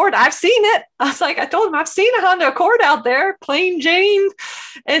Honda Accord. I've seen it. I was like, I told him I've seen a Honda Accord out there, plain Jane.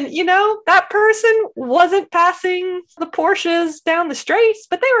 And, that person wasn't passing the Porsches down the streets,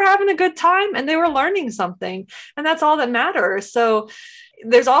 but they were having a good time and they were learning something. And that's all that matters. So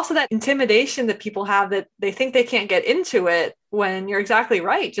there's also that intimidation that people have that they think they can't get into it when you're exactly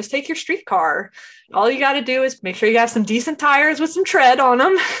right. Just take your street car. All you got to do is make sure you have some decent tires with some tread on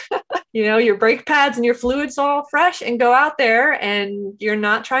them your brake pads and your fluids all fresh, and go out there, and you're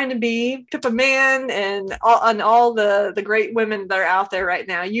not trying to be Pippa Mann and all the great women that are out there right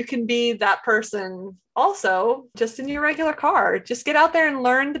now. You can be that person also just in your regular car. Just get out there and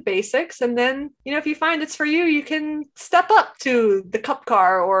learn the basics. And then, if you find it's for you, you can step up to the cup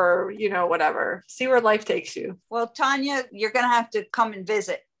car or, whatever, see where life takes you. Well, Tanya, you're going to have to come and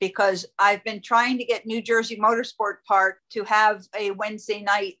visit, because I've been trying to get New Jersey Motorsport Park to have a Wednesday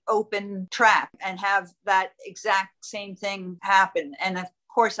night open track and have that exact same thing happen. And of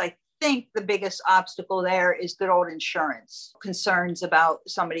course, I think the biggest obstacle there is good old insurance, concerns about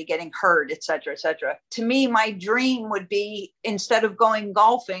somebody getting hurt, et cetera, et cetera. To me, my dream would be, instead of going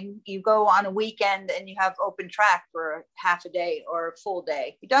golfing, you go on a weekend and you have open track for a half a day or a full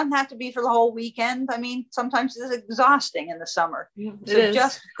day. It doesn't have to be for the whole weekend. I mean, sometimes it's exhausting in the summer. So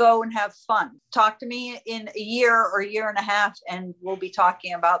just go and have fun. Talk to me in a year or a year and a half, and we'll be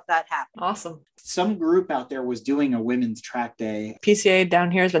talking about that happening. Awesome. Some group out there was doing a women's track day. PCA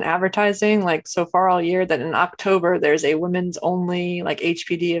down here has been advertising like so far all year that in October there's a women's only like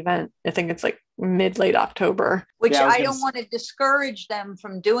HPD event. I think it's like mid-late October. Which I don't want to discourage them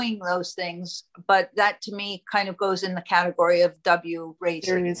from doing those things, but that to me kind of goes in the category of W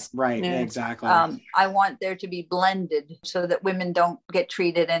racing. Right, yeah. Exactly. I want there to be blended so that women don't get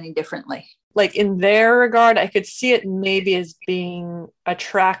treated any differently. Like in their regard, I could see it maybe as being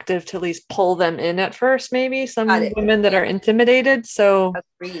attractive to at least pull them in at first, maybe some women that are intimidated. So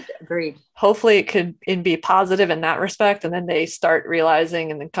Agreed. Hopefully it could be positive in that respect. And then they start realizing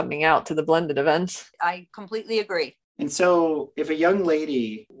and then coming out to the blended events. I completely agree. And so if a young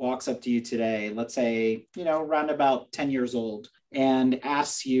lady walks up to you today, let's say, around about 10 years old, and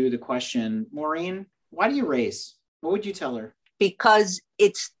asks you the question, Maureen, why do you race? What would you tell her? Because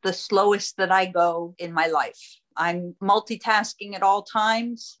it's the slowest that I go in my life. I'm multitasking at all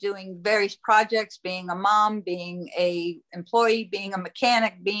times, doing various projects, being a mom, being an employee, being a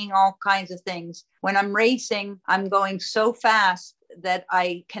mechanic, being all kinds of things. When I'm racing, I'm going so fast that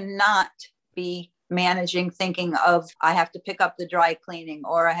I cannot be managing, thinking of, I have to pick up the dry cleaning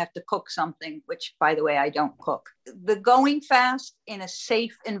or I have to cook something, which by the way, I don't cook. The going fast in a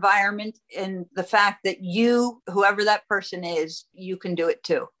safe environment, and the fact that you, whoever that person is, you can do it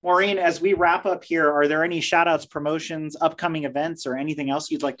too. Maureen, as we wrap up here, are there any shout outs, promotions, upcoming events, or anything else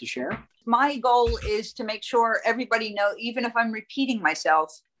you'd like to share? My goal is to make sure everybody knows, even if I'm repeating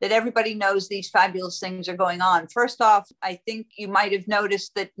myself, that everybody knows these fabulous things are going on. First off, I think you might have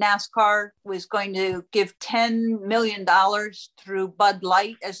noticed that NASCAR was going to give $10 million through Bud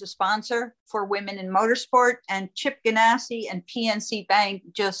Light as a sponsor for women in motorsport. And Chip Ganassi and PNC Bank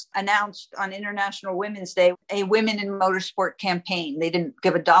just announced on International Women's Day a Women in Motorsport campaign. They didn't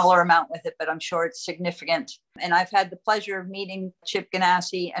give a dollar amount with it, but I'm sure it's significant. And I've had the pleasure of meeting Chip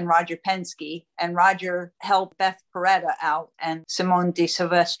Ganassi and Roger Penske, and Roger helped Beth Peretta out, and Simone Di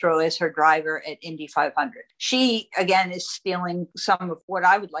Silvestro is her driver at Indy 500. She, again, is stealing some of what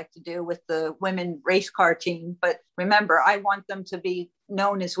I would like to do with the women race car team. But remember, I want them to be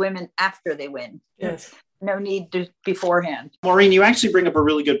known as women after they win. Yes. No need to beforehand. Maureen, you actually bring up a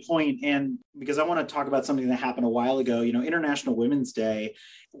really good point. And because I want to talk about something that happened a while ago, International Women's Day,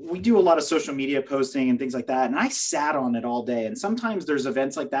 we do a lot of social media posting and things like that. And I sat on it all day. And sometimes there's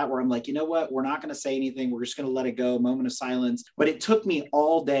events like that where I'm like, you know what, we're not going to say anything. We're just going to let it go, moment of silence. But it took me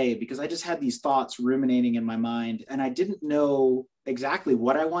all day because I just had these thoughts ruminating in my mind. And I didn't know exactly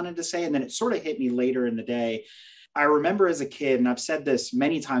what I wanted to say. And then it sort of hit me later in the day. I remember as a kid, and I've said this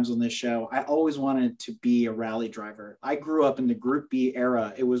many times on this show, I always wanted to be a rally driver. I grew up in the Group B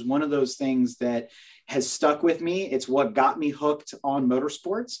era. It was one of those things that has stuck with me. It's what got me hooked on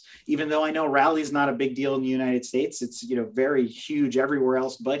motorsports, even though I know rally is not a big deal in the United States. It's, very huge everywhere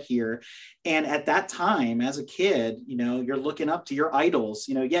else but here. And at that time, as a kid, you're looking up to your idols.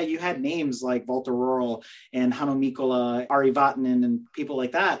 You had names like Walter Röhrl and Hannu Mikkola, Ari Vatanen, and people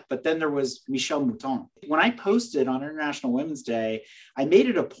like that. But then there was Michèle Mouton. When I posted on International Women's Day, I made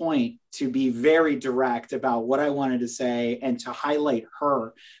it a point to be very direct about what I wanted to say and to highlight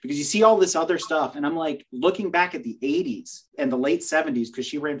her, because you see all this other stuff. And I'm like, looking back at the 80s and the late 70s, because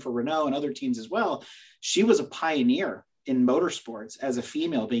she ran for Renault and other teams as well, she was a pioneer in motorsports as a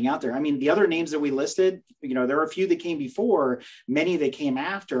female being out there. I mean, the other names that we listed, there are a few that came before, many that came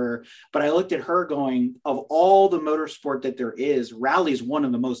after, but I looked at her going, of all the motorsport that there is, rally is one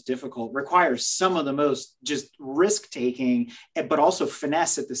of the most difficult, requires some of the most just risk taking, but also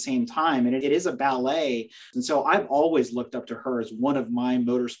finesse at the same time. And it is a ballet. And so I've always looked up to her as one of my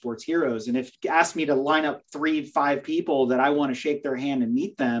motorsports heroes. And if you asked me to line up 3-5 people that I want to shake their hand and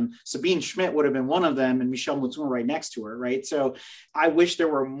meet them, Sabine Schmidt would have been one of them, and Michèle Mouton right next to her. motorsport, right? So I wish there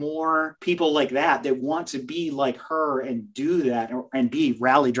were more people like that want to be like her and do that, and be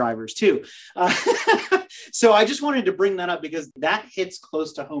rally drivers too. So I just wanted to bring that up because that hits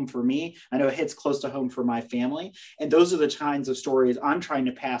close to home for me. I know it hits close to home for my family. And those are the kinds of stories I'm trying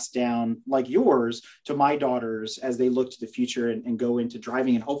to pass down, like yours, to my daughters as they look to the future and go into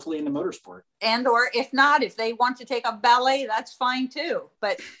driving and hopefully into motorsport. And or if not, if they want to take up ballet, that's fine too.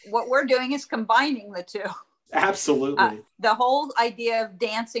 But what we're doing is combining the two. Absolutely. The whole idea of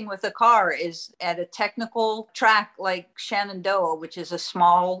dancing with a car is at a technical track like Shenandoah, which is a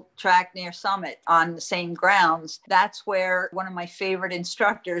small track near Summit on the same grounds. That's where one of my favorite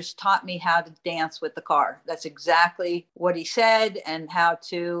instructors taught me how to dance with the car. That's exactly what he said, and how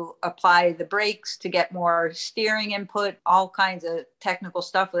to apply the brakes to get more steering input, all kinds of technical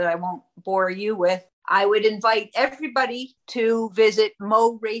stuff that I won't bore you with. I would invite everybody to visit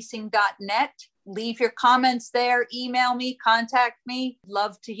moracing.net. Leave your comments there, email me, contact me.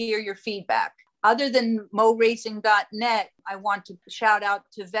 Love to hear your feedback. Other than moracing.net, I want to shout out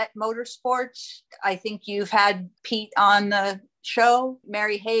to Vet Motorsports. I think you've had Pete on the show,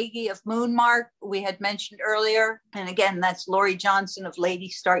 Mary Hagee of Moonmark, we had mentioned earlier. And again, that's Lori Johnson of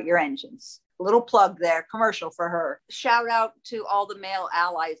Ladies Start Your Engines. Little plug there, commercial for her. Shout out to all the male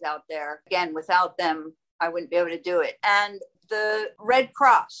allies out there. Again, without them, I wouldn't be able to do it. And the Red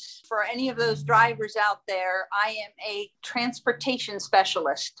Cross, for any of those drivers out there, I am a transportation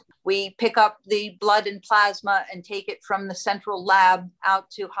specialist. We pick up the blood and plasma and take it from the central lab out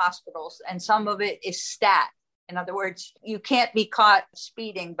to hospitals. And some of it is stat. In other words, you can't be caught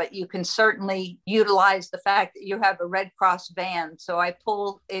speeding, but you can certainly utilize the fact that you have a Red Cross van. So I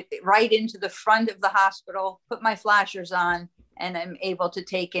pull it right into the front of the hospital, put my flashers on, and I'm able to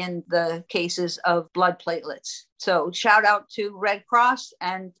take in the cases of blood platelets. So shout out to Red Cross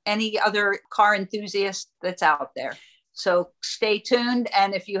and any other car enthusiast that's out there. So stay tuned.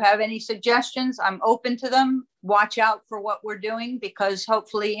 And if you have any suggestions, I'm open to them. Watch out for what we're doing, because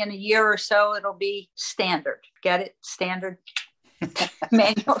hopefully in a year or so, it'll be standard. Get it? Standard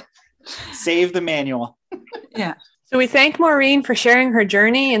manual. Save the manual. Yeah. So we thank Maureen for sharing her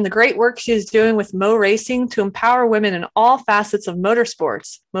journey and the great work she is doing with Mo Racing to empower women in all facets of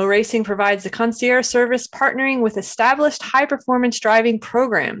motorsports. Mo Racing provides a concierge service partnering with established high-performance driving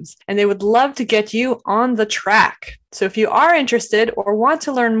programs, and they would love to get you on the track. So if you are interested or want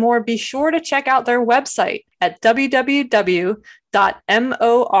to learn more, be sure to check out their website at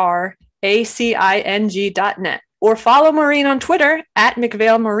www.moracing.net. Or follow Maureen on Twitter at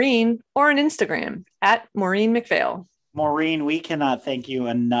McVale Maureen, or on Instagram at Maureen McVale. Maureen, we cannot thank you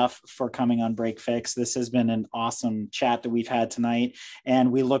enough for coming on Break Fix. This has been an awesome chat that we've had tonight,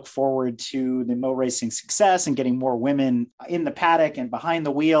 and we look forward to the Mo Racing success and getting more women in the paddock and behind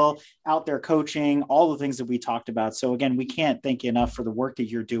the wheel, out there coaching, all the things that we talked about. So again, we can't thank you enough for the work that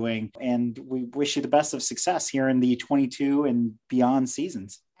you're doing, and we wish you the best of success here in the 22 and beyond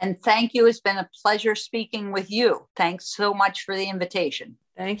seasons. And thank you. It's been a pleasure speaking with you. Thanks so much for the invitation.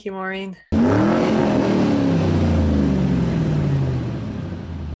 Thank you, Maureen.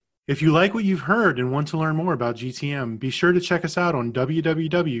 If you like what you've heard and want to learn more about GTM, be sure to check us out on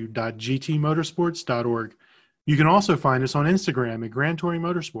www.gtmotorsports.org. You can also find us on Instagram at Grand Touring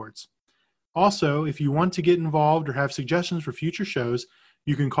Motorsports. Also, if you want to get involved or have suggestions for future shows,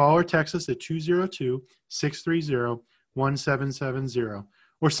 you can call or text us at 202-630-1770.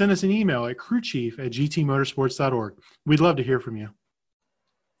 Or send us an email at crewchief@gtmotorsports.org. We'd love to hear from you.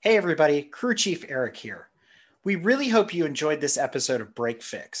 Hey everybody, Crew Chief Eric here. We really hope you enjoyed this episode of Break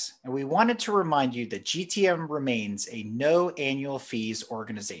Fix, and we wanted to remind you that GTM remains a no annual fees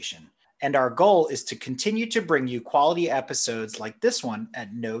organization, and our goal is to continue to bring you quality episodes like this one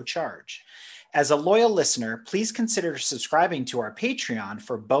at no charge. As a loyal listener, please consider subscribing to our Patreon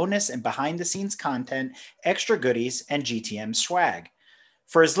for bonus and behind-the-scenes content, extra goodies, and GTM swag.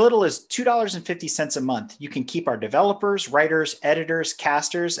 For as little as $2.50 a month, you can keep our developers, writers, editors,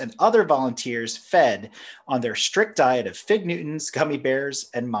 casters, and other volunteers fed on their strict diet of Fig Newtons, gummy bears,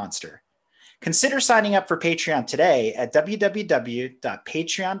 and Monster. Consider signing up for Patreon today at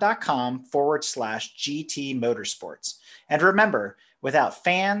www.patreon.com/GT Motorsports. And remember, without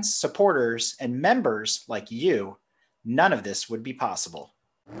fans, supporters, and members like you, none of this would be possible.